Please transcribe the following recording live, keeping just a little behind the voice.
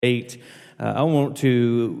8. I want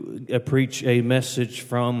to preach a message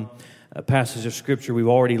from a passage of Scripture we've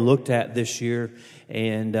already looked at this year,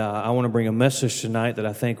 and I want to bring a message tonight that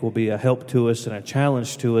I think will be a help to us and a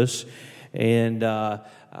challenge to us. And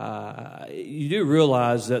you do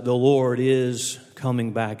realize that the Lord is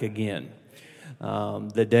coming back again.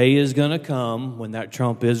 The day is going to come when that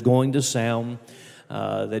trump is going to sound.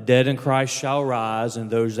 The dead in Christ shall rise, and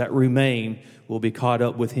those that remain will be caught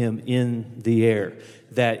up with Him in the air.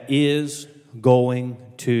 That is going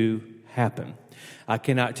to happen. I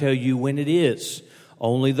cannot tell you when it is.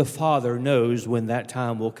 Only the Father knows when that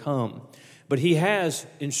time will come. But He has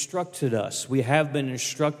instructed us. We have been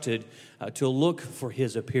instructed to look for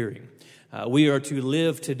His appearing. We are to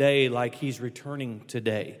live today like He's returning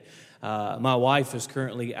today. My wife is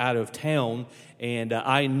currently out of town, and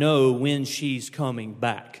I know when she's coming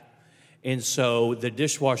back. And so the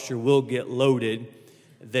dishwasher will get loaded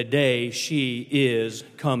the day she is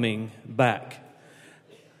coming back.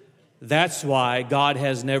 That's why God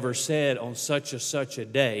has never said on such a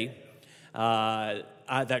day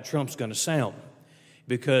that trump's going to sound.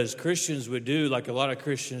 Because Christians would do like a lot of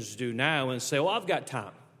Christians do now and say, well, I've got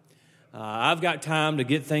time. I've got time to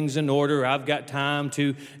get things in order. I've got time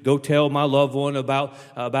to go tell my loved one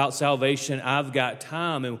about salvation. I've got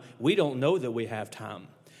time, and we don't know that we have time.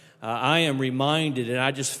 I am reminded, and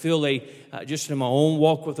I just feel just in my own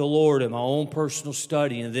walk with the Lord and my own personal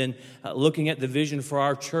study, and then looking at the vision for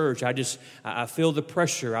our church, I feel the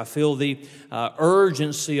pressure. I feel the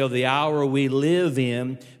urgency of the hour we live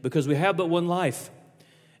in, because we have but one life.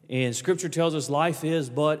 And Scripture tells us life is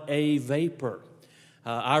but a vapor.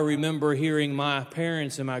 I remember hearing my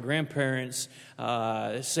parents and my grandparents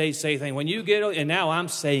say things, when you get, and now I'm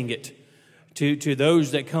saying it to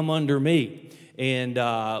those that come under me. And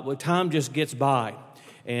time just gets by.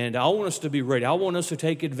 And I want us to be ready. I want us to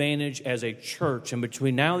take advantage as a church. And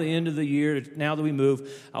between now and the end of the year, now that we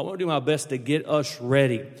move, I want to do my best to get us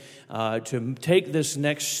ready to take this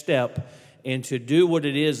next step and to do what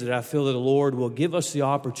it is that I feel that the Lord will give us the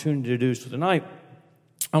opportunity to do. So tonight,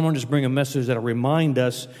 I want to just bring a message that will remind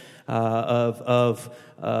us of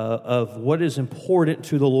what is important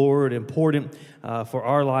to the Lord, important for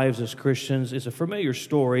our lives as Christians. It's a familiar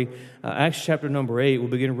story. Acts chapter number 8, we'll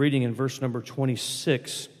begin reading in verse number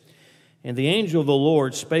 26. And the angel of the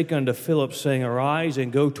Lord spake unto Philip, saying, Arise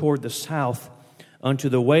and go toward the south unto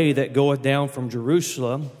the way that goeth down from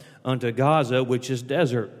Jerusalem unto Gaza, which is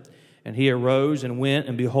desert. And he arose and went,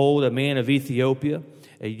 and behold, a man of Ethiopia,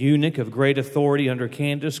 a eunuch of great authority under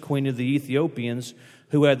Candace, queen of the Ethiopians,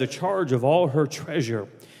 who had the charge of all her treasure,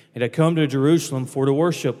 and had come to Jerusalem for to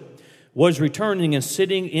worship, was returning, and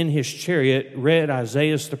sitting in his chariot read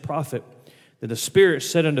Isaiah the prophet. Then the Spirit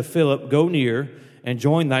said unto Philip, Go near, and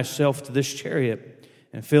join thyself to this chariot.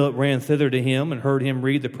 And Philip ran thither to him, and heard him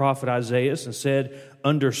read the prophet Isaiah, and said,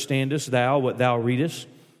 Understandest thou what thou readest?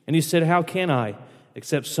 And he said, How can I,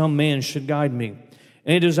 except some man should guide me?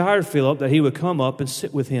 And he desired Philip that he would come up and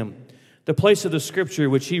sit with him. The place of the scripture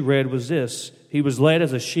which he read was this: He was led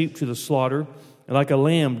as a sheep to the slaughter, and like a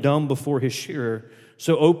lamb dumb before his shearer,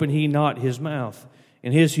 so opened he not his mouth.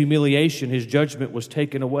 In his humiliation his judgment was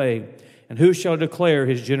taken away. And who shall declare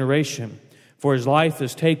his generation? For his life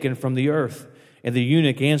is taken from the earth. And the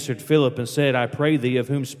eunuch answered Philip and said, I pray thee, of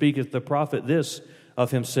whom speaketh the prophet this, of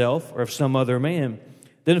himself or of some other man?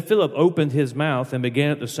 Then Philip opened his mouth and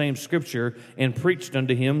began at the same scripture, and preached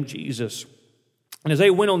unto him Jesus. And as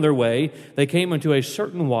they went on their way, they came unto a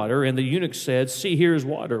certain water, and the eunuch said, See, here is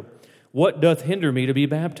water. What doth hinder me to be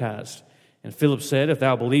baptized? And Philip said, If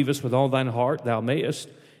thou believest with all thine heart, thou mayest.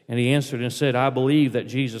 And he answered and said, I believe that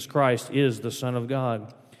Jesus Christ is the Son of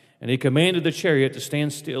God. And he commanded the chariot to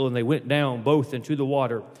stand still, and they went down both into the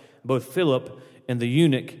water, both Philip and the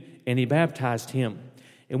eunuch, and he baptized him.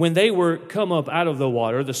 And when they were come up out of the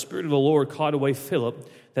water, the Spirit of the Lord caught away Philip,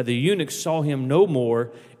 that the eunuch saw him no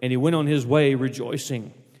more, and he went on his way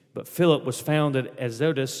rejoicing. But Philip was found at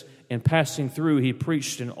Azotus, and passing through, he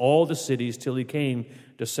preached in all the cities till he came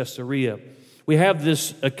to Caesarea. We have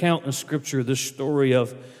this account in Scripture, this story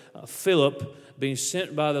of Philip being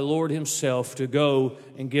sent by the Lord himself to go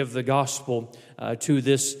and give the gospel to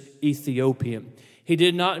this Ethiopian. He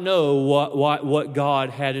did not know what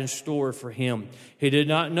God had in store for him. He did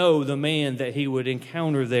not know the man that he would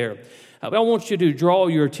encounter there. I want you to draw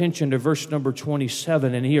your attention to verse number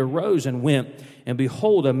 27. And he arose and went, and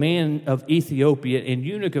behold, a man of Ethiopia, an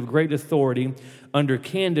eunuch of great authority, under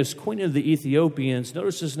Candace, queen of the Ethiopians.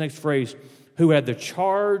 Notice this next phrase: who had the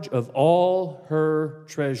charge of all her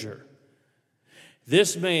treasure.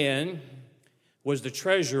 This man was the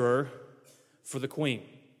treasurer for the queen.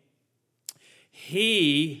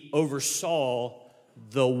 He oversaw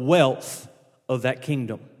the wealth of that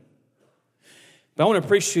kingdom. But I want to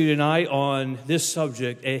preach to you tonight on this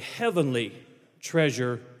subject, a heavenly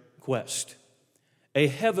treasure quest. A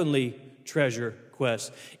heavenly treasure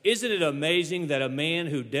quest. Isn't it amazing that a man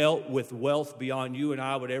who dealt with wealth beyond you and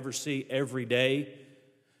I would ever see every day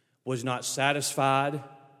was not satisfied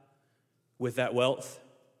with that wealth?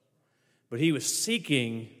 But he was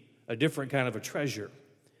seeking a different kind of a treasure.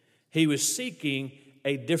 He was seeking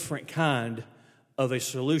a different kind of a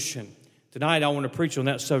solution. Tonight I want to preach on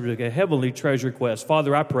that subject, a heavenly treasure quest.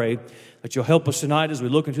 Father, I pray that you'll help us tonight as we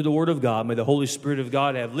look into the Word of God. May the Holy Spirit of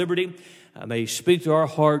God have liberty. May He speak to our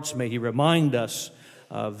hearts. May He remind us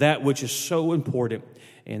of that which is so important,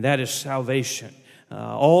 and that is salvation.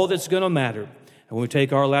 All that's going to matter when we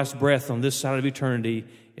take our last breath on this side of eternity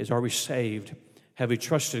is, are we saved? Have we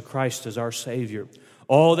trusted Christ as our Savior?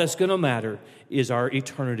 All that's going to matter is our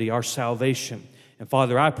eternity, our salvation. And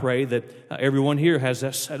Father, I pray that everyone here has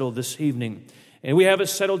that settled this evening. And we have it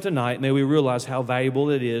settled tonight. May we realize how valuable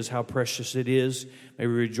it is, how precious it is. May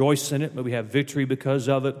we rejoice in it. May we have victory because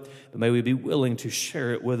of it. But may we be willing to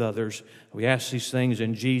share it with others. We ask these things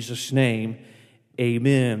in Jesus' name.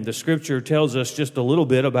 Amen. The Scripture tells us just a little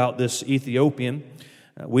bit about this Ethiopian.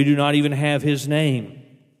 We do not even have his name.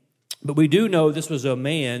 But we do know this was a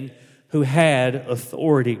man who had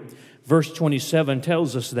authority. Verse 27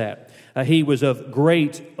 tells us that. He was of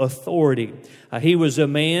great authority. He was a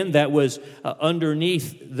man that was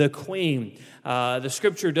underneath the queen. The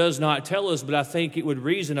Scripture does not tell us, but I think it would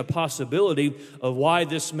reason a possibility of why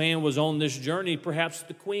this man was on this journey. Perhaps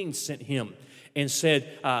the queen sent him and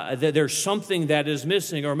said that there's something that is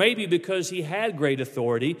missing, or maybe because he had great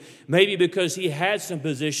authority, maybe because he had some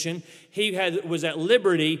position, was at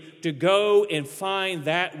liberty to go and find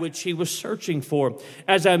that which he was searching for.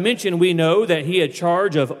 As I mentioned, we know that he had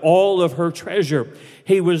charge of all of her treasure.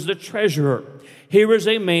 He was the treasurer. He was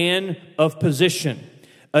a man of position,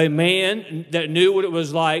 a man that knew what it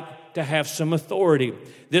was like to have some authority.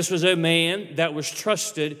 This was a man that was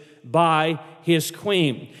trusted by his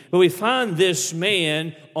queen. But we find this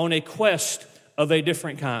man on a quest of a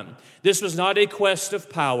different kind. This was not a quest of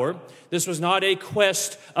power. This was not a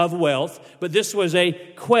quest of wealth, but this was a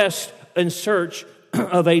quest in search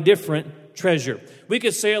of a different treasure. We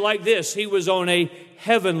could say it like this: he was on a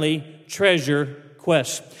heavenly treasure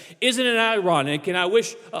quest. Isn't it ironic? And I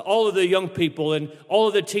wish all of the young people and all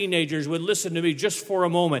of the teenagers would listen to me just for a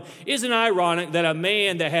moment. Isn't it ironic that a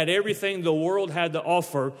man that had everything the world had to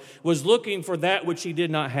offer was looking for that which he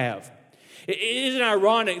did not have? Isn't it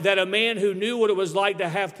ironic that a man who knew what it was like to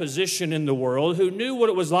have position in the world, who knew what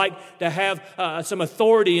it was like to have some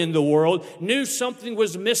authority in the world, knew something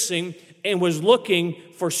was missing and was looking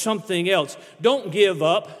for something else? Don't give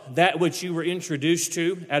up that which you were introduced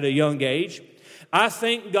to at a young age. I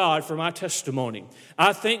thank God for my testimony.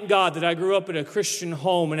 I thank God that I grew up in a Christian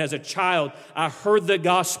home, and as a child, I heard the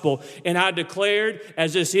gospel, and I declared,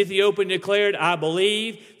 as this Ethiopian declared, I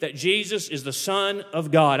believe that Jesus is the Son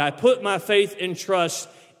of God. I put my faith and trust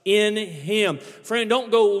in Him. Friend,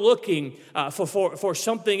 don't go looking for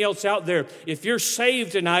something else out there. If you're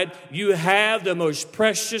saved tonight, you have the most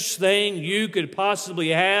precious thing you could possibly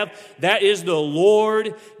have. That is the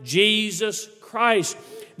Lord Jesus Christ.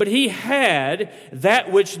 But he had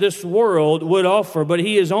that which this world would offer, but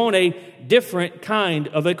he is on a different kind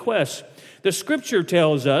of a quest. The Scripture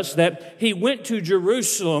tells us that he went to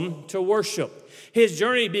Jerusalem to worship. His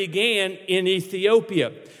journey began in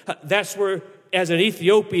Ethiopia. That's where, as an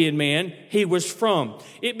Ethiopian man, he was from.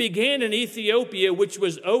 It began in Ethiopia, which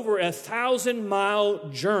was over 1,000-mile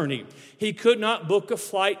journey. He could not book a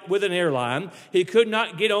flight with an airline. He could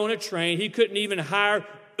not get on a train. He couldn't even hire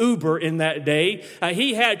Uber in that day.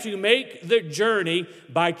 He had to make the journey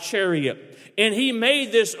by chariot. And he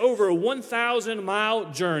made this over a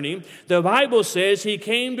 1,000-mile journey. The Bible says he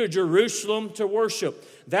came to Jerusalem to worship.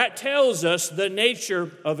 That tells us the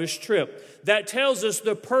nature of his trip. That tells us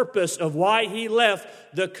the purpose of why he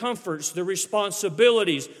left the comforts, the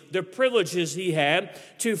responsibilities, the privileges he had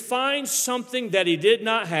to find something that he did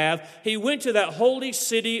not have. He went to that holy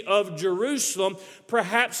city of Jerusalem.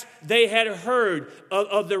 Perhaps they had heard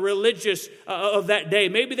of the religious of that day.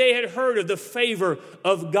 Maybe they had heard of the favor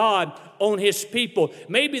of God on his people.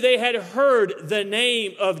 Maybe they had heard the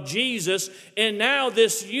name of Jesus, and now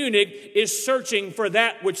this eunuch is searching for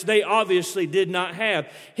that which they obviously did not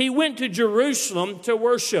have. He went to Jerusalem to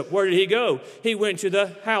worship. Where did he go? He went to the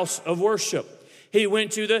house of worship. He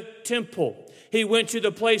went to the temple. He went to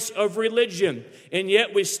the place of religion, and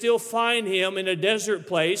yet we still find him in a desert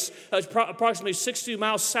place, approximately 60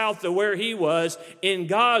 miles south of where he was, in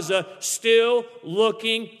Gaza, still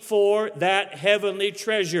looking for that heavenly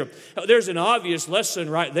treasure. There's an obvious lesson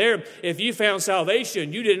right there. If you found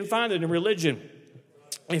salvation, you didn't find it in religion.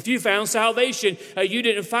 If you found salvation, you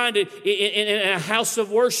didn't find it in a house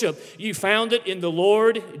of worship. You found it in the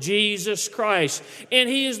Lord Jesus Christ. And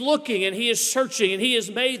he is looking and he is searching, and he has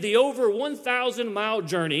made the over 1,000-mile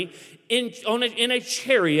journey in a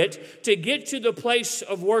chariot to get to the place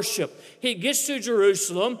of worship. He gets to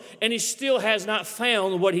Jerusalem and he still has not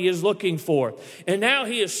found what he is looking for. And now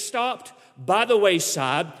he is stopped by the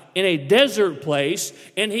wayside in a desert place,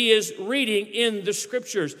 and he is reading in the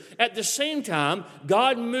scriptures. At the same time,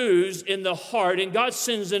 God moves in the heart, and God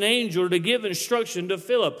sends an angel to give instruction to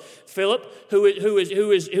Philip. Philip, who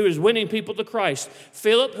is winning people to Christ.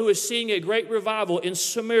 Philip, who is seeing a great revival in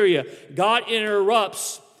Samaria. God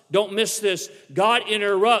interrupts. Don't miss this. God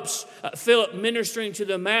interrupts Philip ministering to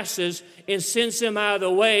the masses and sends him out of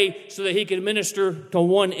the way so that he can minister to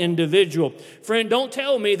one individual. Friend, don't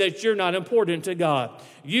tell me that you're not important to God.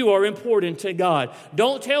 You are important to God.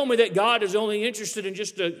 Don't tell me that God is only interested in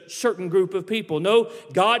just a certain group of people. No,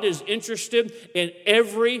 God is interested in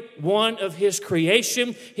every one of his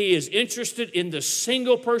creation. He is interested in the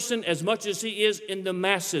single person as much as he is in the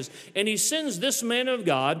masses. And he sends this man of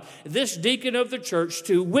God, this deacon of the church,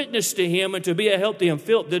 to witness to him and to be a help to him.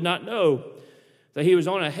 Philip did not know that he was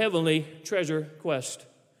on a heavenly treasure quest.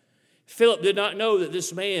 Philip did not know that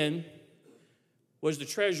this man was the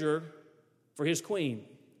treasurer for his queen.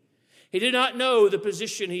 He did not know the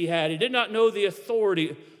position he had. He did not know the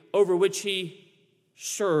authority over which he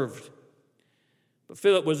served. But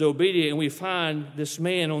Philip was obedient, and we find this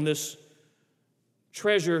man on this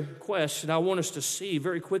treasure quest. And I want us to see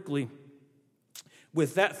very quickly,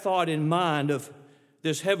 with that thought in mind of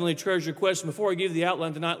this heavenly treasure quest. Before I give you the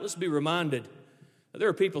outline tonight, let's be reminded that there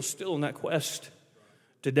are people still on that quest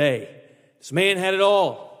today. This man had it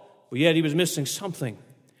all, but yet he was missing something.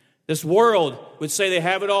 This world would say they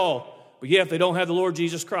have it all, but yet if they don't have the Lord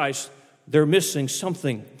Jesus Christ, they're missing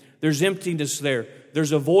something. There's emptiness there.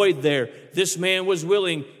 There's a void there. This man was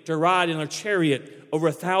willing to ride in a chariot over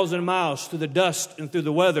 1,000 miles through the dust and through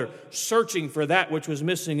the weather, searching for that which was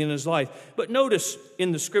missing in his life. But notice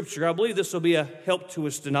in the scripture, I believe this will be a help to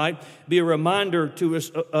us tonight, be a reminder to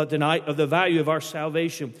us tonight of the value of our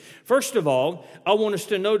salvation. First of all, I want us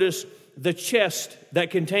to notice the chest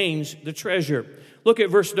that contains the treasure. Look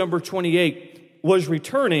at verse number 28. Was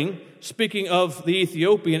returning, speaking of the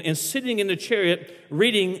Ethiopian, and sitting in the chariot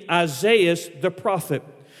reading Isaiah the prophet.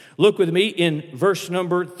 Look with me in verse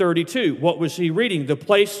number 32. What was he reading? The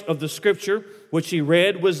place of the scripture which he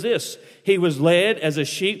read was this: He was led as a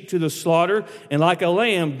sheep to the slaughter, and like a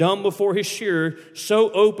lamb dumb before his shearer, so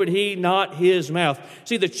opened he not his mouth.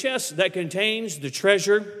 See, the chest that contains the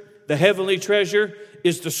treasure, the heavenly treasure,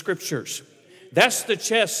 is the scriptures. That's the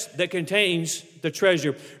chest that contains the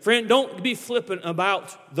treasure. Friend, don't be flippant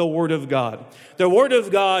about the Word of God. The Word of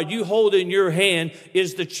God you hold in your hand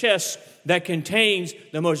is the chest that contains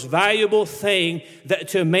the most valuable thing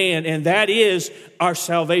to man, and that is our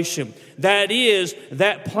salvation. That is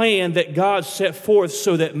that plan that God set forth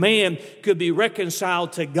so that man could be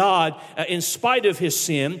reconciled to God in spite of his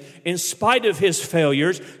sin, in spite of his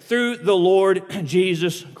failures, through the Lord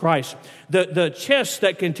Jesus Christ. The chest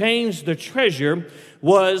that contains the treasure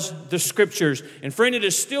was the scriptures. And friend, it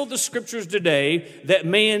is still the scriptures today that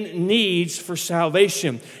man needs for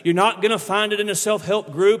salvation. You're not going to find it in a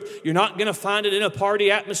self-help group. You're not going to find it in a party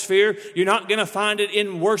atmosphere. You're not going to find it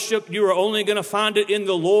in worship. You are only going to find it in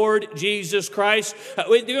the Lord Jesus Christ.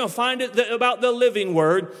 You're going to find it about the living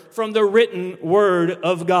word from the written word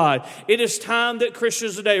of God. It is time that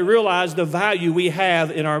Christians today realize the value we have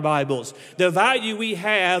in our Bibles, the value we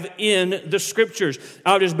have in the scriptures.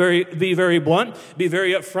 I'll just be very blunt, be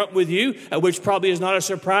very upfront with you, which probably is not a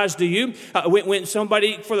surprise to you. When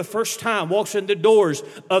somebody for the first time walks in the doors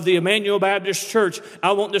of the Emmanuel Baptist Church,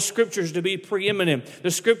 I want the scriptures to be preeminent.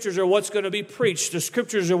 The scriptures are what's going to be preached. The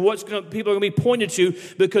scriptures are people are going to be pointed to,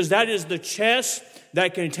 because that is the chest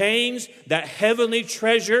that contains that heavenly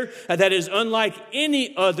treasure that is unlike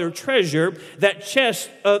any other treasure. That chest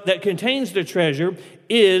that contains the treasure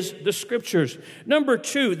is the scriptures. Number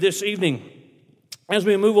 2 this evening, as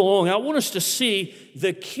we move along, I want us to see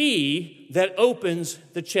the key that opens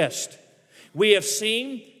the chest. We have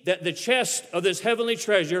seen that the chest of this heavenly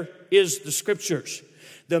treasure is the scriptures.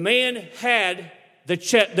 The man had the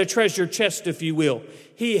treasure chest, if you will.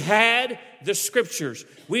 He had the Scriptures.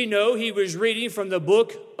 We know he was reading from the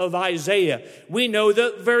book of Isaiah. We know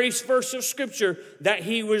the very verse of Scripture that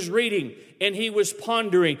he was reading and he was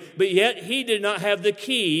pondering, but yet he did not have the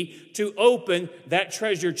key to open that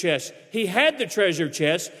treasure chest. He had the treasure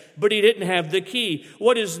chest, but he didn't have the key.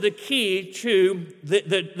 What is the key to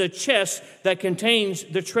the chest that contains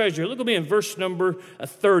the treasure? Look at me in verse number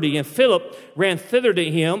 30. And Philip ran thither to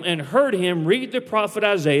him and heard him read the prophet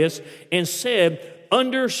Isaiah and said,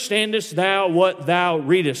 understandest thou what thou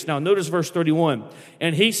readest? Now notice verse 31.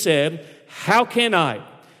 And he said, how can I,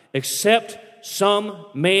 except some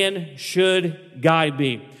man should guide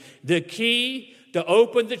me? The key to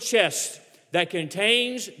open the chest that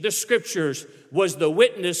contains the Scriptures was the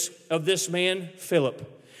witness of this man,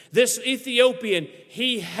 Philip. This Ethiopian,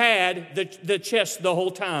 he had the chest the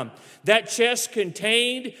whole time. That chest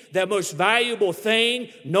contained the most valuable thing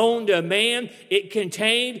known to man. It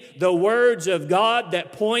contained the words of God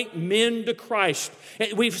that point men to Christ.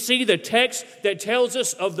 We see the text that tells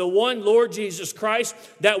us of the one Lord Jesus Christ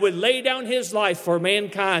that would lay down his life for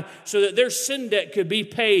mankind so that their sin debt could be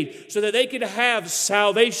paid, so that they could have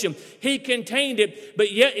salvation. He contained it,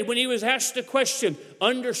 but yet when he was asked the question,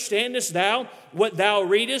 understandest thou what thou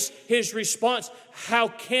readest? His response, how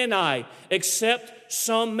can I, except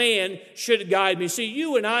some man should guide me? See,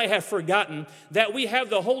 you and I have forgotten that we have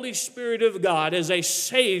the Holy Spirit of God as a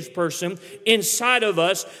saved person inside of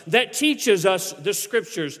us that teaches us the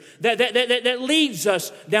Scriptures, that leads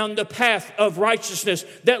us down the path of righteousness,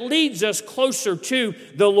 that leads us closer to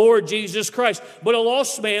the Lord Jesus Christ. But a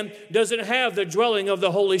lost man doesn't have the dwelling of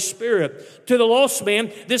the Holy Spirit. To the lost man,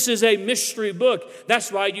 this is a mystery book. That's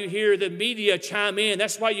why you hear the media chime in.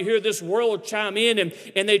 That's why you hear this world chime in,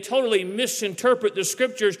 and they totally misinterpret the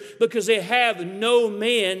Scriptures because they have no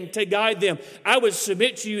man to guide them. I would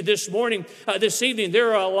submit to you this evening,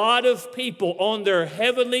 there are a lot of people on their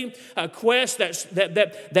heavenly quest,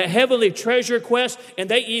 that heavenly treasure quest, and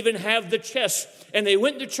they even have the chest. And they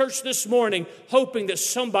went to church this morning hoping that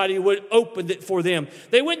somebody would open it for them.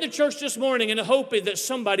 They went to church this morning and hoping that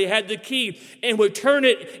somebody had the key and would turn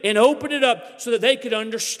it and open it up so that they could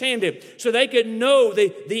understand it, so they could know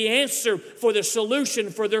the answer for the solution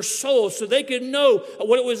for their souls, so they could know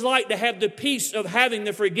what it was like to have the peace of having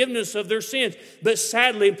the forgiveness of their sins. But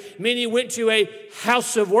sadly, many went to a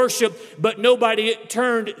house of worship, but nobody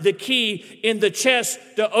turned the key in the chest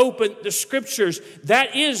to open the Scriptures.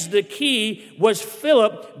 That is the key, was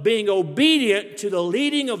Philip being obedient to the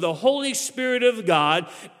leading of the Holy Spirit of God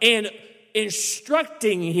and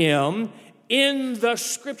instructing him in the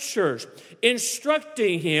Scriptures,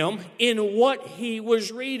 instructing him in what he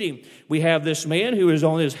was reading. We have this man who is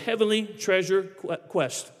on his heavenly treasure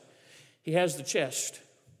quest. He has the chest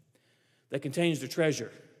that contains the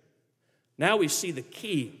treasure. Now we see the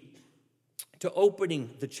key to opening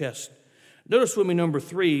the chest. Notice with me number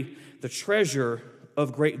 3, the treasure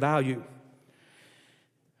of great value.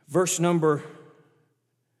 Where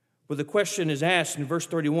the question is asked in verse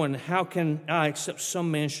 31, how can I, except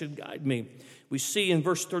some man should guide me? We see in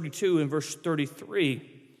verse 32 and verse 33,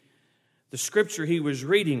 the scripture he was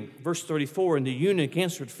reading, verse 34, and the eunuch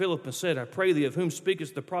answered Philip and said, I pray thee, of whom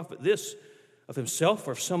speaketh the prophet this, of himself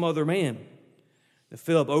or of some other man? And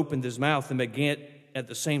Philip opened his mouth and began at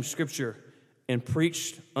the same scripture and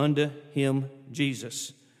preached unto him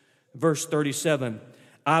Jesus. Verse 37,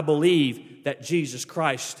 I believe that Jesus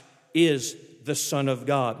Christ is the Son of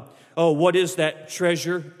God. Oh, what is that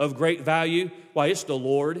treasure of great value? Why, it's the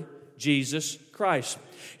Lord Jesus Christ.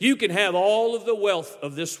 You can have all of the wealth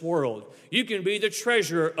of this world. You can be the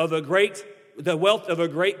treasurer of the wealth of a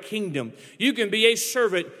great kingdom. You can be a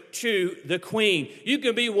servant to the queen. You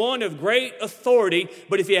can be one of great authority,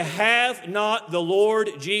 but if you have not the Lord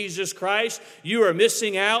Jesus Christ, you are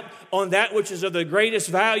missing out on that which is of the greatest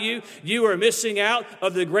value. You are missing out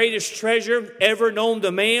of the greatest treasure ever known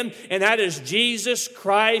to man, and that is Jesus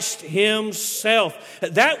Christ himself.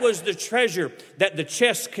 That was the treasure that the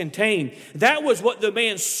chest contained. That was what the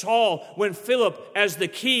man saw when Philip, as the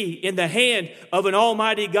key in the hand of an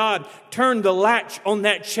almighty God, turned the latch on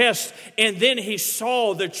that chest, and then he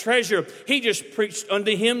saw the treasure. He just preached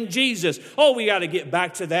unto him Jesus. Oh, we got to get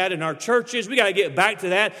back to that in our churches. We got to get back to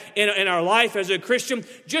that in our life as a Christian.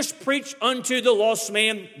 Just preach unto the lost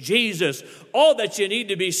man Jesus. All that you need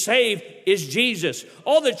to be saved is Jesus.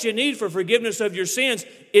 All that you need for forgiveness of your sins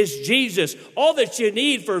is Jesus. All that you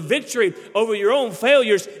need for victory over your own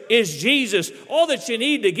failures is Jesus. All that you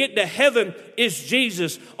need to get to heaven is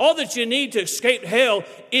Jesus. All that you need to escape hell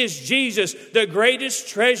is Jesus. The greatest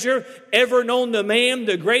treasure ever known to man,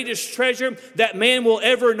 the greatest treasure that man will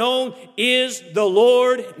ever know is the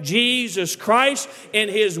Lord Jesus Christ and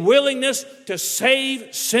His willingness to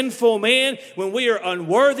save sinful man when we are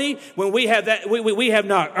unworthy, when we have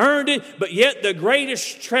not earned it, but yet the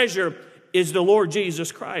greatest treasure is the Lord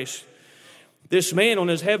Jesus Christ. This man on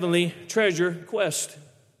his heavenly treasure quest,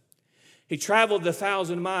 he traveled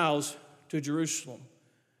 1,000 miles to Jerusalem.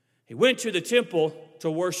 He went to the temple to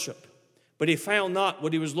worship, but he found not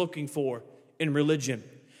what he was looking for in religion.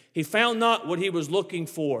 He found not what he was looking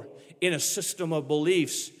for in a system of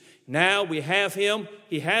beliefs. Now we have him.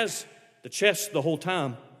 He has the chest the whole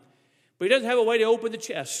time, but he doesn't have a way to open the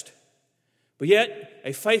chest. But yet,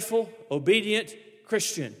 a faithful, obedient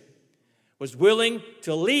Christian was willing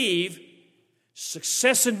to leave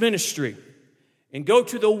success in ministry and go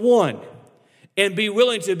to the one and be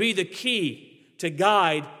willing to be the key to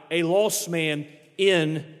guide a lost man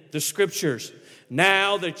in the Scriptures.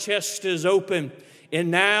 Now the chest is open, and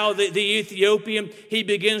now the Ethiopian, he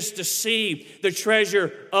begins to see the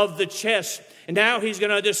treasure of the chest. And now he's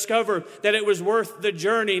going to discover that it was worth the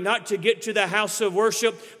journey, not to get to the house of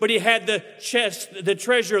worship, but he had the chest, the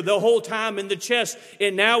treasure the whole time in the chest.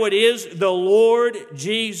 And now it is the Lord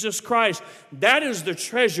Jesus Christ. That is the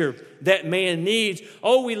treasure that man needs.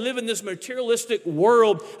 Oh, we live in this materialistic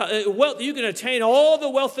world. Wealth, you can attain all the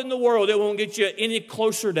wealth in the world. It won't get you any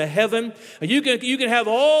closer to heaven. You can have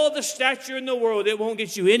all the stature in the world. It won't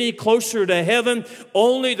get you any closer to heaven.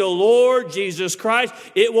 Only the Lord Jesus Christ.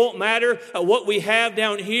 It won't matter what we have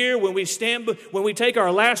down here when we take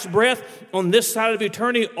our last breath on this side of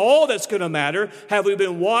eternity. All that's going to matter, have we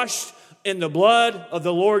been washed in the blood of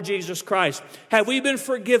the Lord Jesus Christ? Have we been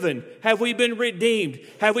forgiven? Have we been redeemed?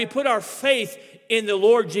 Have we put our faith in the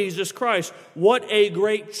Lord Jesus Christ? What a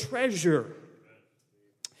great treasure.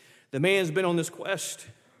 The man's been on this quest.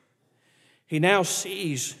 He now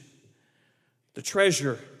sees the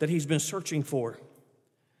treasure that he's been searching for.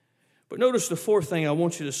 But notice the fourth thing I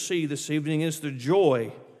want you to see this evening is the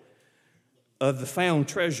joy of the found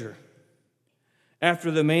treasure.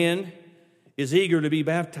 After the man is eager to be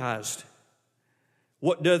baptized,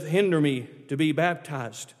 what doth hinder me to be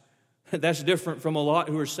baptized? That's different from a lot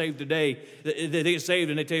who are saved today. They get saved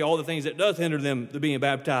and they tell you all the things that doth hinder them to being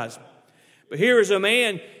baptized. But here is a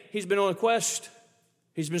man, he's been on a quest.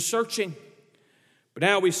 He's been searching. But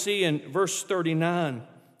now we see in verse 39,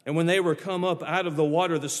 and when they were come up out of the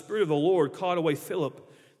water, the Spirit of the Lord caught away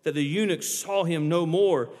Philip, that the eunuch saw him no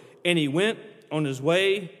more, and he went on his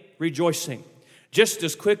way rejoicing. Just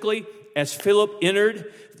as quickly as Philip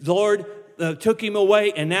entered, the Lord took him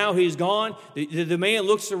away, and now he's gone. The man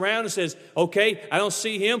looks around and says, okay, I don't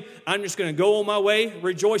see him. I'm just going to go on my way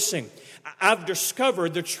rejoicing. I've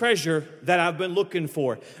discovered the treasure that I've been looking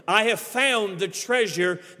for. I have found the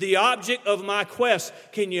treasure, the object of my quest.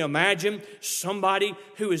 Can you imagine somebody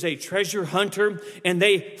who is a treasure hunter and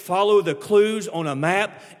they follow the clues on a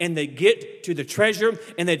map and they get to the treasure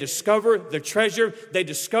and they discover the treasure. They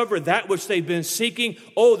discover that which they've been seeking.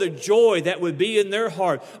 Oh, the joy that would be in their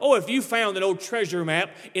heart. Oh, if you found an old treasure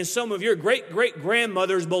map in some of your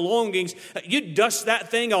great-great-grandmother's belongings, you'd dust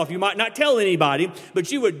that thing off. You might not tell anybody,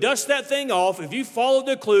 but you would dust that thing off if you followed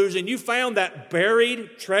the clues and you found that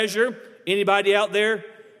buried treasure. Anybody out there?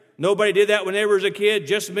 Nobody did that when they were a kid,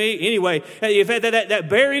 just me. Anyway, if you had that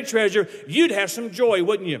buried treasure, you'd have some joy,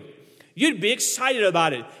 wouldn't you? You'd be excited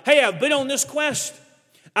about it. Hey, I've been on this quest.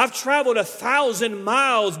 I've traveled 1,000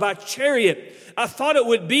 miles by chariot. I thought it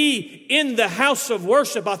would be in the house of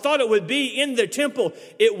worship. I thought it would be in the temple.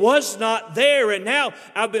 It was not there. And now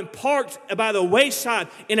I've been parked by the wayside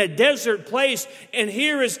in a desert place. And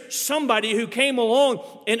here is somebody who came along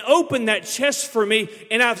and opened that chest for me.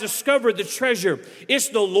 And I've discovered the treasure. It's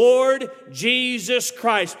the Lord Jesus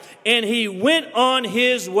Christ. And he went on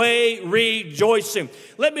his way rejoicing.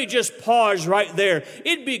 Let me just pause right there.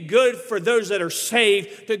 It'd be good for those that are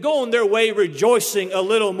saved to go on their way rejoicing a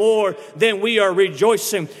little more than we are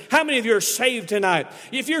rejoicing. How many of you are saved tonight?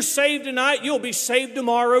 If you're saved tonight, you'll be saved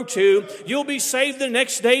tomorrow too. You'll be saved the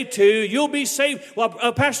next day too. You'll be saved. Well,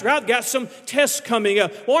 Pastor, I've got some tests coming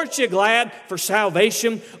up. Well, aren't you glad for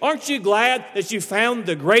salvation? Aren't you glad that you found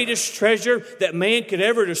the greatest treasure that man could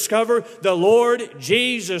ever discover? The Lord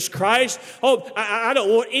Jesus Christ. Oh, I don't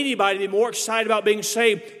want anybody to be more excited about being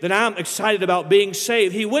saved than I'm excited about being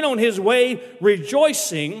saved. He went on his way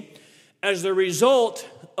rejoicing as the result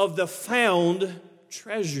of the found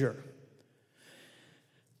treasure.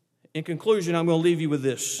 In conclusion, I'm going to leave you with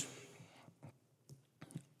this.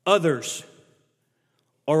 Others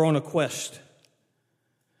are on a quest,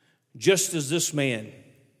 just as this man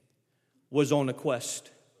was on a quest.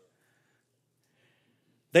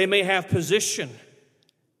 They may have position.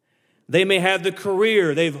 They may have the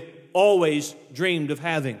career they've always dreamed of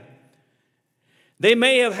having. They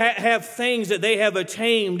may have things that they have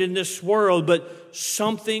attained in this world, but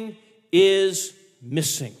something is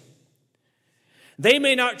missing. They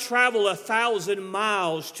may not travel 1,000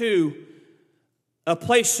 miles to a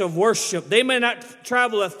place of worship. They may not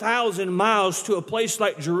travel 1,000 miles to a place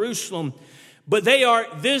like Jerusalem, but they are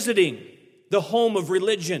visiting the home of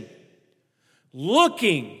religion,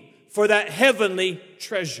 looking for that heavenly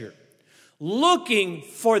treasure, looking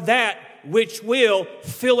for that which will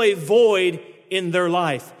fill a void in their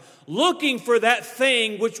life, looking for that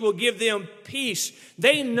thing which will give them peace.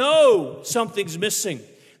 They know something's missing.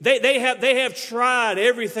 They have tried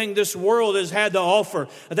everything this world has had to offer.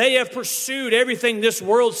 They have pursued everything this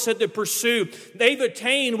world said to pursue. They've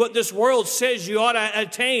attained what this world says you ought to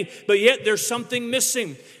attain, but yet there's something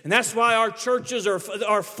missing. And that's why our churches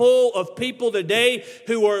are full of people today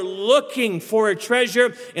who are looking for a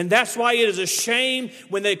treasure. And that's why it is a shame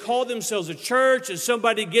when they call themselves a church and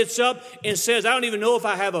somebody gets up and says, I don't even know if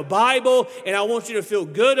I have a Bible, and I want you to feel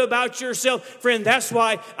good about yourself. Friend, that's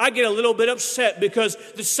why I get a little bit upset, because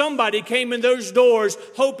somebody came in those doors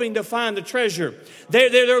hoping to find the treasure.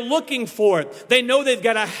 They're looking for it. They know they've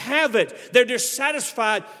got to have it. They're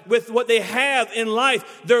dissatisfied with what they have in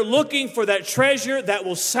life. They're looking for that treasure that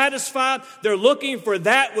will satisfy. They're looking for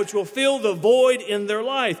that which will fill the void in their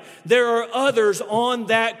life. There are others on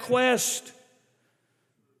that quest.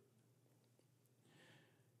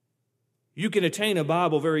 You can attain a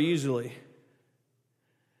Bible very easily.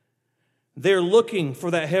 They're looking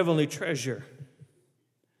for that heavenly treasure.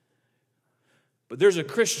 But there's a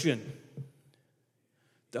Christian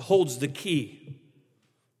that holds the key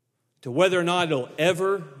to whether or not it'll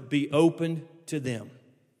ever be opened to them.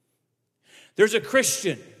 There's a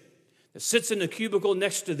Christian that sits in the cubicle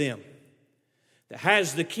next to them that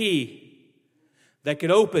has the key that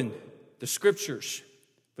can open the Scriptures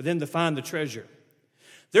for them to find the treasure.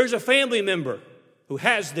 There's a family member who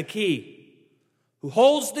has the key, who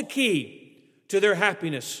holds the key to their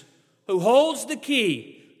happiness, who holds the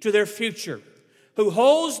key to their future, who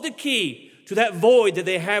holds the key to that void that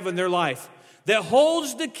they have in their life, that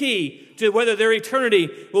holds the key to whether their eternity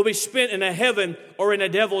will be spent in a heaven or in a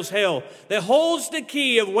devil's hell, that holds the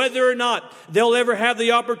key of whether or not they'll ever have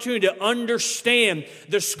the opportunity to understand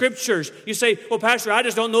the Scriptures. You say, well, Pastor, I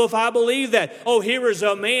just don't know if I believe that. Oh, here is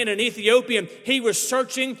a man, an Ethiopian. He was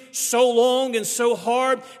searching so long and so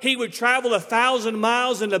hard. He would travel 1,000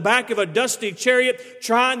 miles in the back of a dusty chariot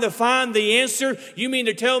trying to find the answer. You mean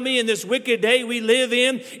to tell me in this wicked day we live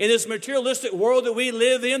in this materialistic world that we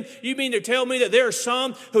live in, you mean to tell me that there are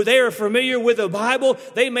some who they are familiar with the Bible?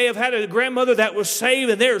 They may have had a grandmother that was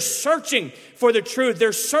saved, and they're searching for the truth.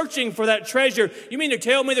 They're searching for that treasure. You mean to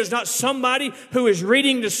tell me there's not somebody who is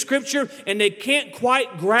reading the Scripture and they can't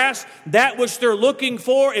quite grasp that which they're looking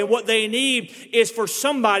for, and what they need is for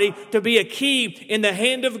somebody to be a key in the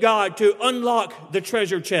hand of God to unlock the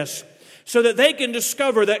treasure chest so that they can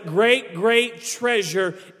discover that great, great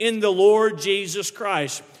treasure in the Lord Jesus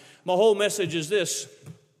Christ. My whole message is this.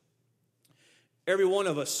 Every one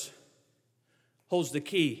of us holds the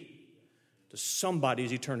key to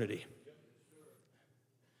somebody's eternity.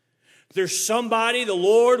 There's somebody the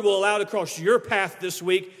Lord will allow to cross your path this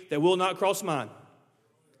week that will not cross mine.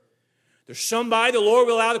 There's somebody the Lord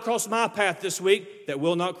will allow to cross my path this week that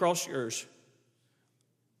will not cross yours.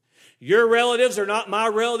 Your relatives are not my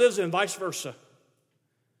relatives, and vice versa.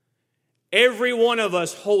 Every one of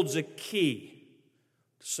us holds a key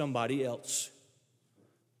to somebody else.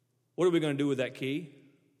 What are we going to do with that key?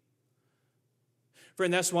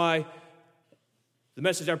 Friend, that's why the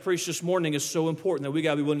message I preached this morning is so important, that we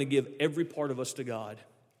got to be willing to give every part of us to God,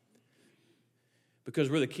 because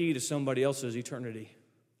we're the key to somebody else's eternity.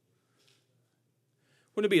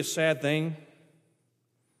 Wouldn't it be a sad thing?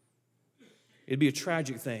 It'd be a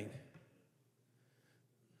tragic thing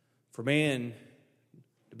for man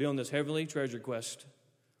to be on this heavenly treasure quest,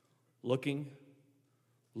 looking,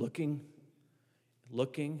 and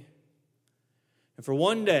for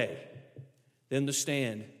one day them to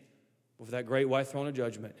stand before that great white throne of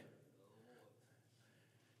judgment.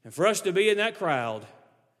 And for us to be in that crowd,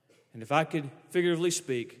 and if I could figuratively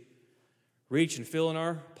speak, reach and fill in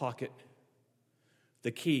our pocket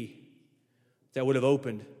the key that would have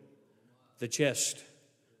opened the chest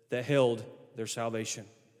that held their salvation.